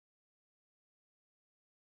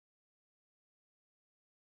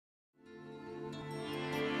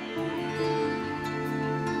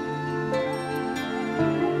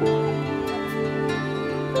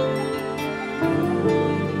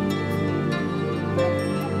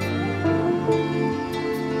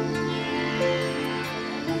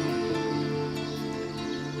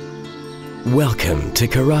Welcome to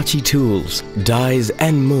Karachi Tools, Dies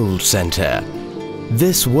and Moulds Center.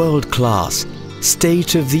 This world-class,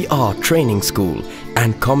 state-of-the-art training school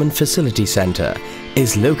and common facility center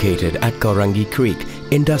is located at Korangi Creek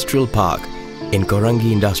Industrial Park in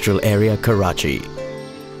Korangi Industrial Area, Karachi.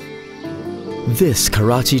 This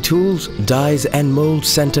Karachi Tools, Dies and Moulds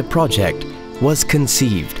Center project was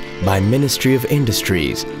conceived by Ministry of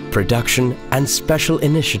Industries, Production and Special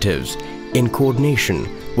Initiatives in coordination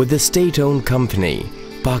with the state-owned company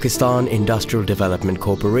Pakistan Industrial Development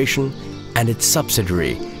Corporation and its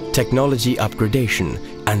subsidiary Technology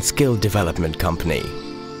Upgradation and Skill Development Company.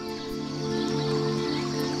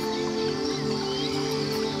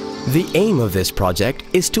 The aim of this project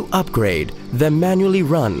is to upgrade the manually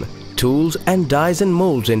run tools and dies and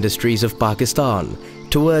molds industries of Pakistan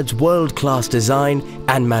towards world-class design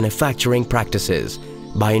and manufacturing practices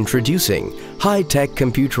by introducing high-tech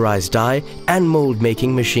computerized die and mold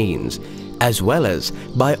making machines, as well as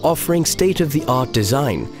by offering state-of-the-art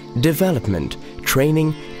design, development,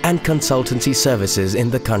 training and consultancy services in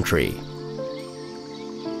the country.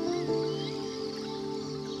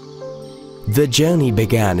 The journey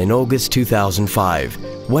began in August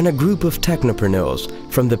 2005 when a group of technopreneurs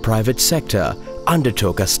from the private sector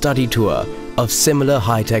undertook a study tour of similar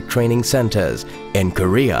high-tech training centers in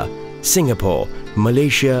Korea, Singapore,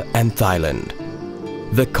 Malaysia and Thailand.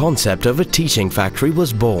 The concept of a teaching factory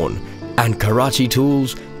was born and Karachi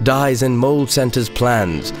Tools, Dies and Mold Center's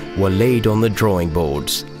plans were laid on the drawing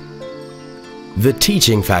boards. The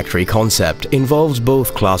teaching factory concept involves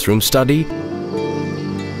both classroom study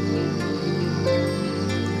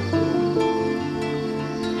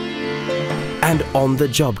and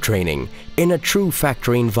on-the-job training in a true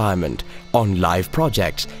factory environment on live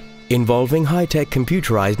projects involving high-tech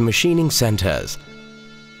computerized machining centers.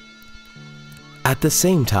 At the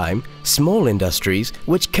same time, small industries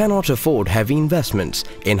which cannot afford heavy investments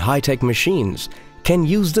in high-tech machines can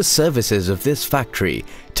use the services of this factory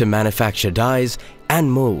to manufacture dies and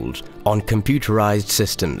molds on computerized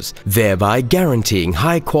systems, thereby guaranteeing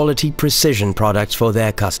high-quality precision products for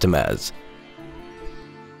their customers.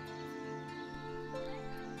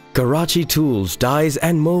 Karachi Tools, Dies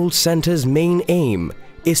and Mold Center's main aim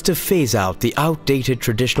is to phase out the outdated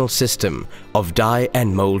traditional system of die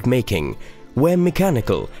and mold making, where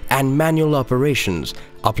mechanical and manual operations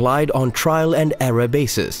applied on trial and error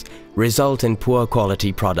basis result in poor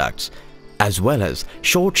quality products, as well as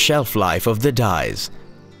short shelf life of the dies.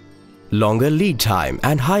 Longer lead time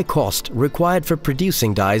and high cost required for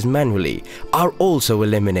producing dies manually are also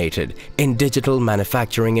eliminated in digital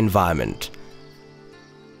manufacturing environment.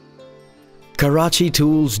 Karachi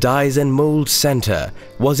Tools, Dies and Moulds Center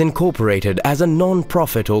was incorporated as a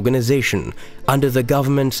non-profit organization under the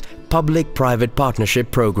government's Public-Private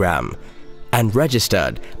Partnership Program and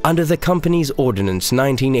registered under the company's Ordinance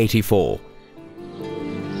 1984.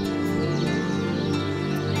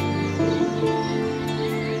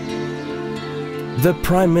 The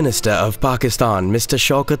Prime Minister of Pakistan, Mr.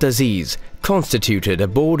 Shaukat Aziz, constituted a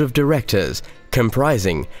board of directors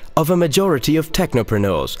comprising of a majority of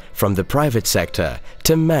technopreneurs from the private sector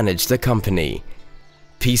to manage the company.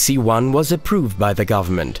 PC1 was approved by the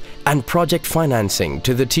government and project financing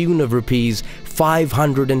to the tune of Rs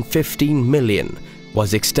 515 million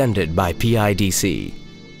was extended by PIDC.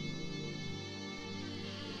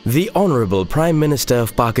 The Honorable Prime Minister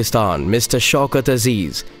of Pakistan, Mr. Shaukat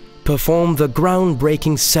Aziz, performed the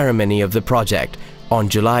groundbreaking ceremony of the project on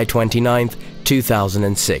July 29,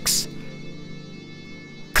 2006.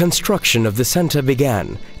 Construction of the center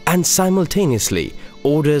began and simultaneously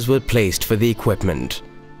orders were placed for the equipment.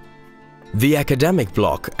 The academic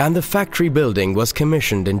block and the factory building was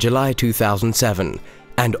commissioned in July 2007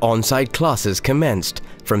 and on-site classes commenced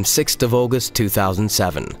from 6th of August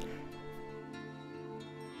 2007.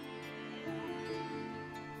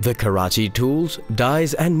 The Karachi Tools,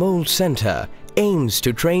 Dies and Moulds Center aims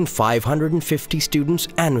to train 550 students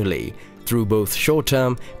annually through both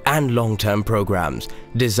short-term and long-term programs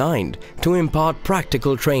designed to impart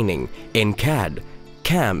practical training in CAD,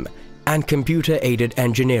 CAM and computer-aided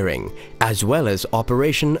engineering, as well as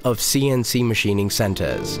operation of CNC machining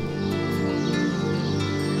centers.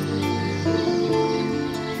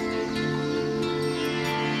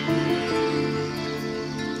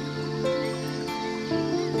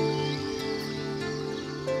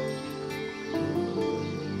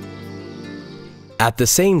 At the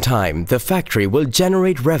same time, the factory will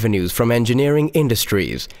generate revenues from engineering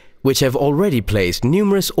industries, which have already placed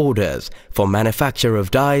numerous orders for manufacture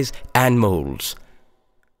of dies and molds.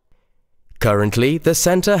 Currently, the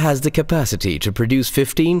center has the capacity to produce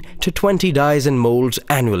 15 to 20 dies and molds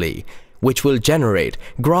annually, which will generate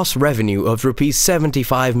gross revenue of Rs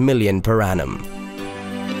 75 million per annum.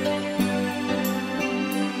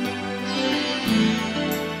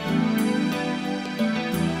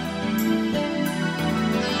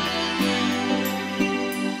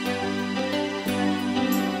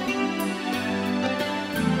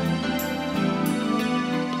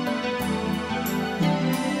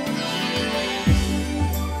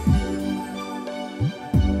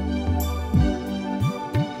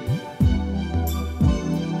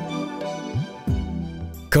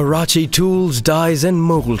 Karachi Tools, Dies and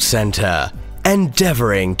Mould Center,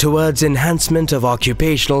 endeavoring towards enhancement of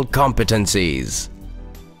occupational competencies.